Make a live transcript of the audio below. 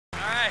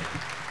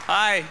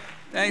Hi,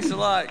 thanks a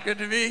lot. Good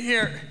to be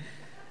here.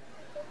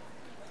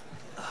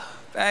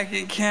 Back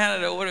in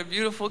Canada, what a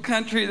beautiful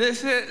country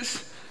this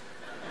is.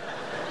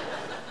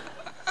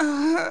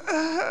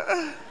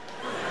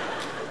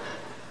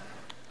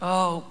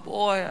 Oh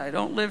boy, I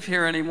don't live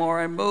here anymore.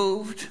 I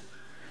moved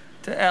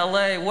to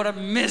LA. What a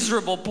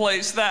miserable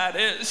place that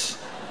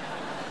is.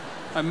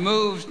 I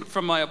moved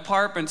from my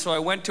apartment, so I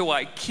went to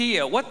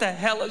IKEA. What the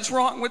hell is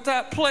wrong with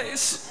that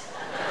place?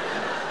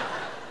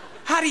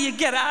 How do you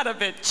get out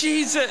of it?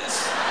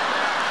 Jesus.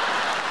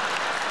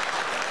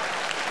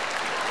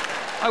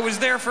 I was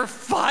there for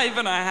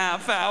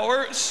 5.5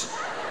 hours.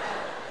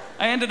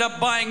 I ended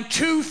up buying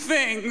 2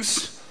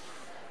 things,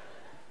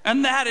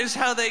 and that is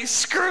how they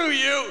screw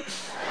you.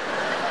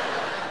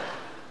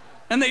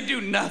 And they do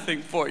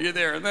nothing for you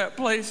there in that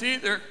place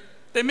either.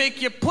 They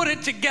make you put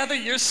it together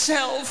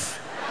yourself.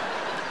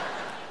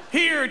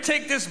 Here,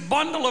 take this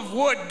bundle of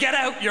wood, get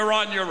out, you're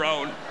on your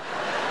own.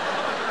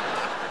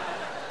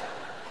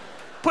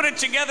 Put it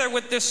together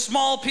with this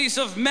small piece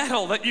of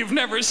metal that you've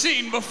never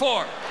seen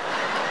before.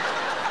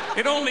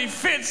 It only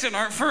fits in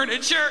our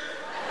furniture.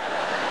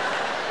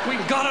 We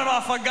got it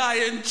off a guy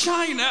in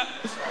China.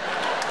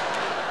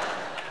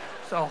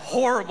 It's a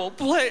horrible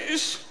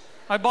place.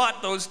 I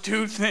bought those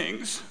 2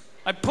 things.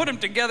 I put them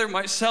together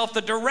myself.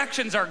 The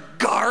directions are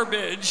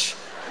garbage.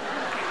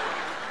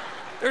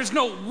 There's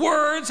no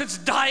words, it's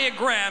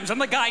diagrams,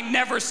 and the guy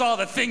never saw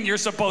the thing you're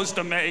supposed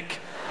to make.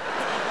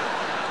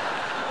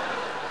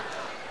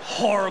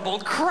 Horrible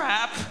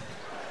crap.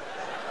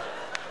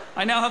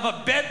 I now have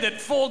a bed that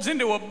folds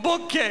into a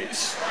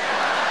bookcase.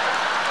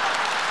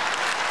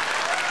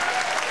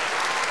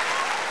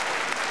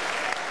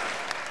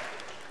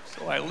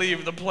 So I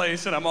leave the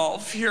place and I'm all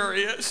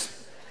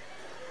furious.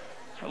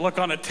 I look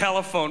on a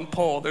telephone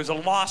pole. There's a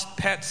lost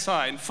pet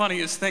sign.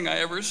 Funniest thing I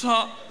ever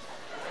saw.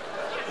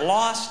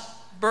 Lost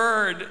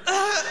bird.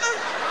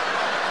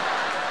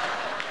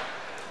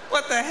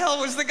 What the hell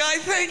was the guy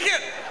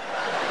thinking?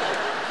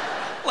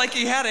 Like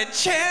he had a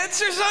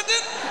chance or something?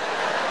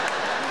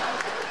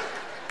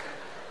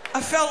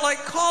 I felt like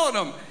calling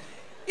him.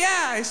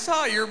 Yeah, I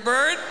saw your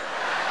bird.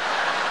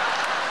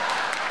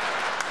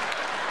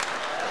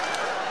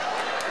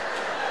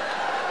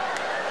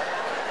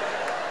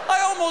 I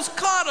almost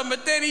caught him,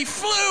 but then he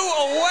flew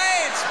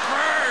away. It's a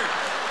bird.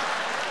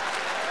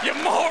 You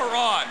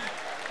moron.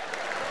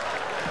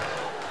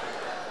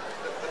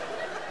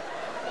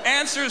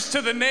 Answers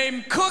to the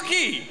name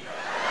Cookie.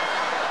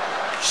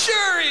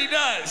 Sure he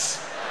does.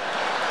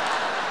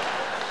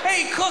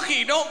 Hey,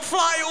 Cookie, don't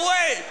fly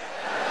away.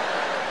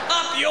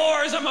 Up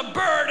yours, I'm a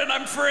bird and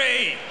I'm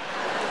free.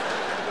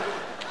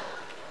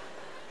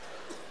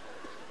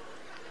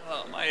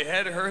 Oh, my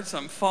head hurts,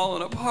 I'm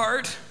falling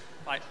apart.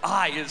 My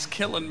eye is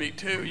killing me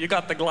too. You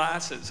got the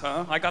glasses,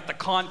 huh? I got the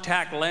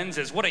contact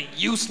lenses. What a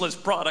useless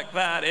product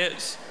that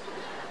is.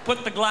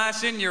 Put the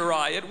glass in your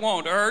eye, it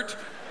won't hurt.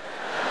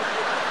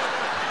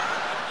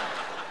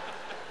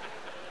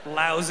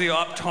 Lousy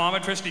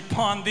optometrist, he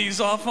pawned these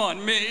off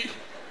on me.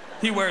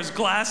 He wears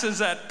glasses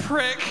that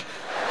prick.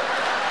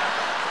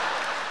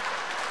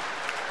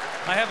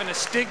 I have an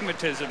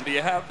astigmatism, do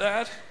you have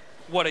that?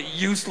 What a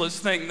useless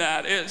thing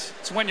that is.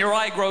 It's when your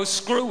eye grows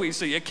screwy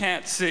so you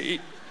can't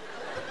see.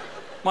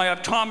 My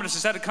optometrist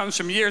said it comes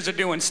from years of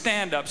doing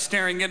stand-up,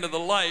 staring into the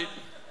light.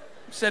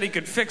 Said he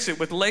could fix it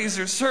with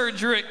laser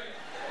surgery.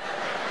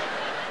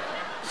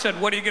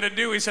 Said, what are you gonna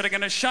do? He said, I'm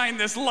gonna shine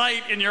this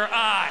light in your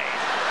eye.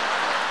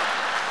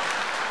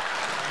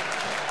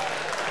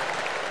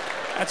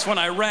 That's when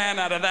I ran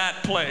out of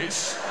that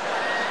place.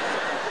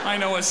 I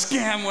know a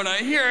scam when I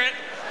hear it.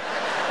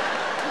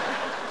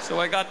 So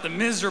I got the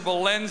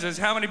miserable lenses.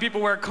 How many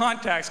people wear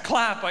contacts?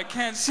 Clap, I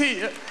can't see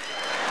it.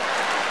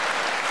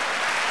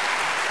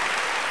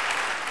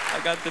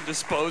 I got the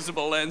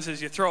disposable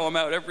lenses. You throw them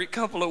out every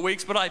couple of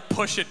weeks, but I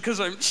push it because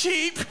I'm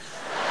cheap.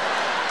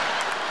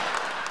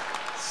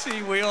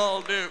 See, we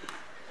all do.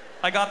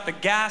 I got the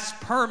gas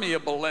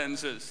permeable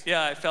lenses.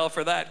 Yeah, I fell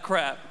for that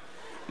crap.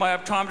 My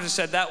optometrist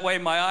said that way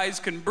my eyes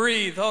can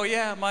breathe. Oh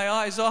yeah, my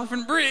eyes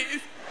often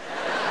breathe.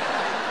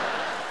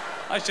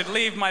 I should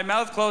leave my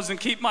mouth closed and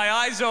keep my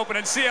eyes open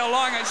and see how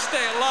long I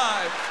stay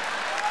alive.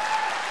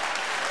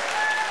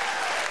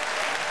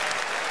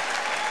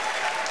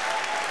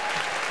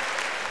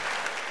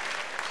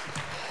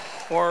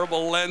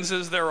 Horrible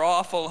lenses, they're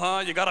awful,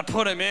 huh? You gotta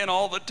put them in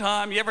all the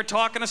time. You ever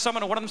talking to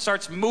someone and one of them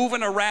starts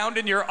moving around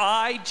in your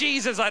eye?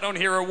 Jesus, I don't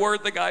hear a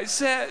word the guy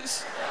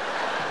says.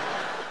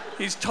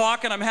 He's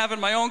talking, I'm having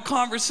my own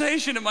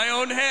conversation in my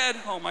own head.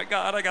 Oh my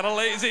God, I got a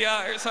lazy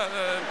eye or something.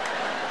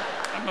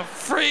 I'm a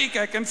freak,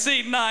 I can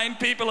see 9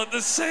 people at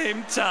the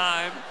same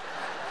time.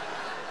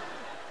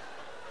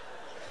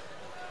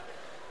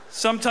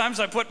 Sometimes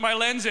I put my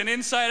lens in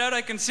inside out,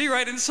 I can see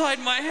right inside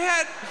my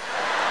head.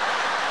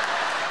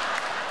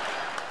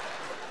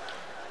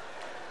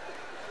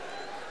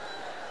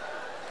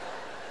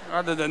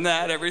 Other than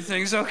that,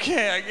 everything's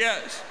okay, I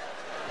guess.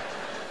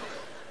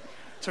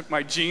 Took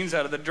my jeans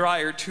out of the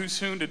dryer too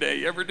soon today.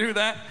 You ever do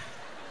that?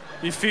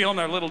 You feel them,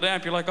 they're a little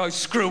damp. You're like, oh,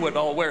 screw it,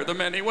 I'll wear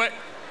them anyway.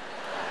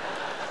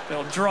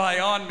 They'll dry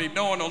on me,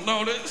 no one will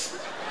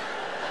notice.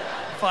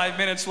 5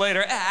 minutes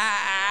later,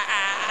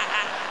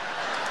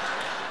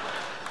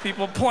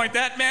 people point,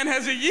 that man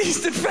has a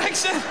yeast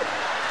infection.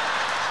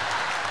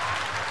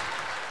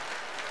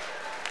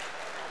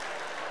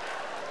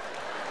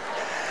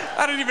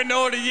 I don't even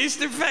know what a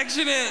yeast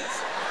infection is.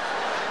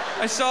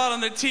 I saw it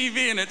on the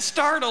TV and it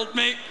startled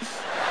me.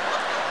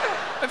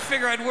 I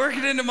figure I'd work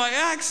it into my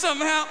act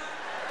somehow.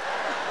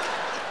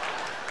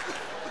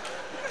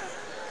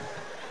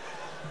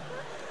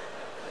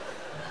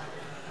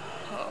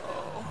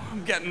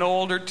 I'm getting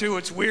older too.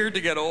 It's weird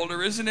to get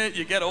older, isn't it?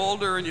 You get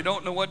older and you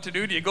don't know what to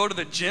do. Do you go to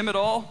the gym at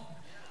all?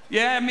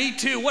 Yeah, me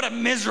too. What a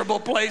miserable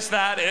place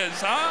that is,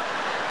 huh?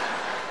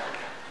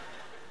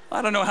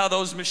 I don't know how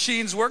those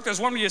machines work. There's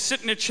one where you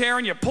sit in a chair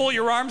and you pull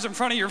your arms in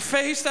front of your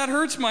face. That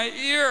hurts my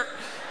ear.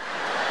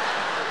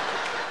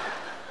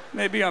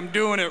 Maybe I'm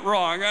doing it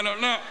wrong. I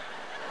don't know.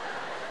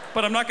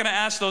 But I'm not going to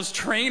ask those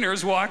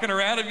trainers walking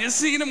around. Have you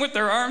seen them with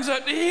their arms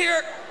out to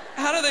here?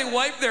 How do they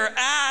wipe their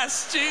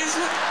ass?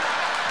 Jesus.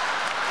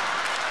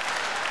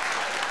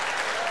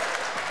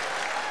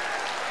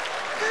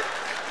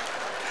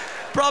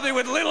 Probably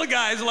with little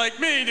guys like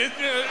me.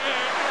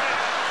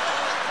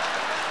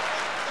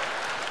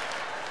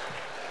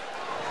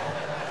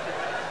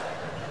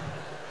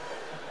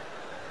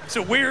 It's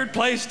a weird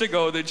place to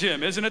go, the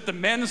gym, isn't it? The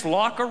men's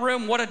locker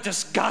room, what a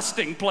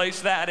disgusting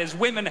place that is.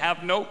 Women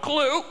have no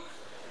clue.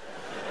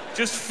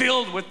 Just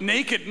filled with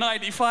naked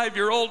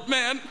 95-year-old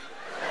men.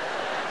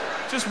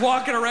 Just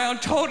walking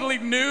around totally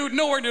nude,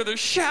 nowhere near the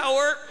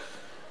shower.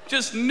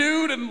 Just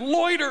nude and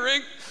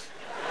loitering.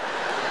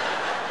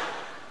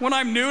 When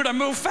I'm nude, I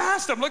move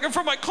fast. I'm looking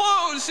for my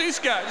clothes. These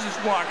guys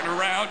just walking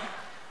around,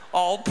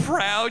 all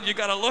proud. You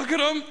gotta look at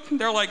them.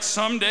 They're like,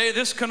 someday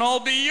this can all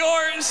be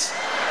yours.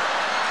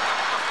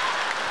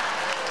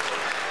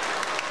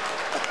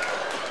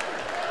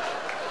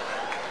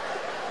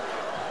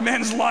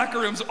 Men's locker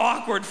room's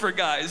awkward for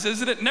guys,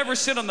 isn't it? Never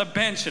sit on the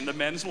bench in the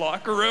men's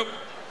locker room.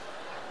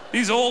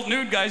 These old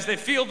nude guys, they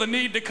feel the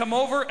need to come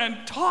over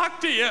and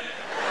talk to you.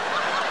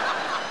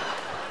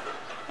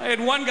 I had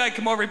one guy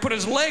come over, he put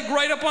his leg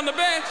right up on the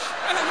bench.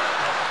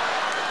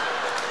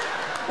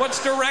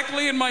 What's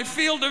directly in my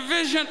field of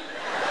vision?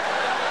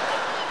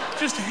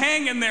 Just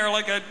hanging there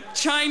like a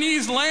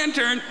Chinese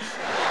lantern.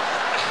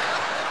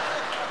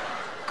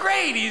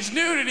 Great, he's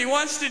nude and he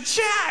wants to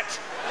chat.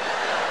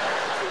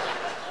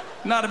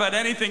 Not about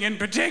anything in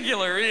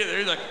particular either.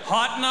 He's like,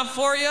 hot enough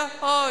for you?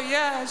 Oh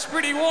yeah, it's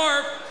pretty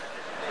warm.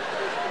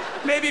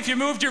 Maybe if you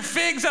moved your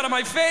figs out of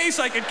my face,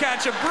 I could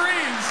catch a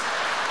breeze.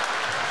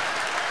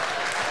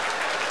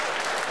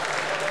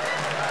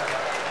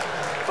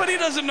 But he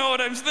doesn't know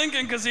what I'm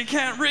thinking because he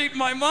can't read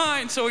my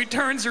mind. So he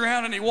turns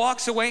around and he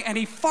walks away and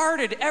he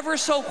farted ever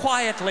so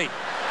quietly.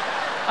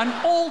 An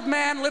old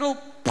man, little...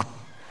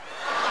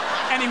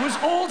 And he was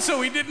old,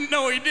 so he didn't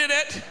know he did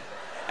it.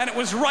 And it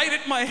was right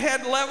at my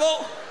head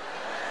level.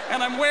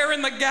 And I'm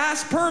wearing the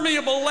gas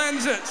permeable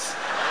lenses.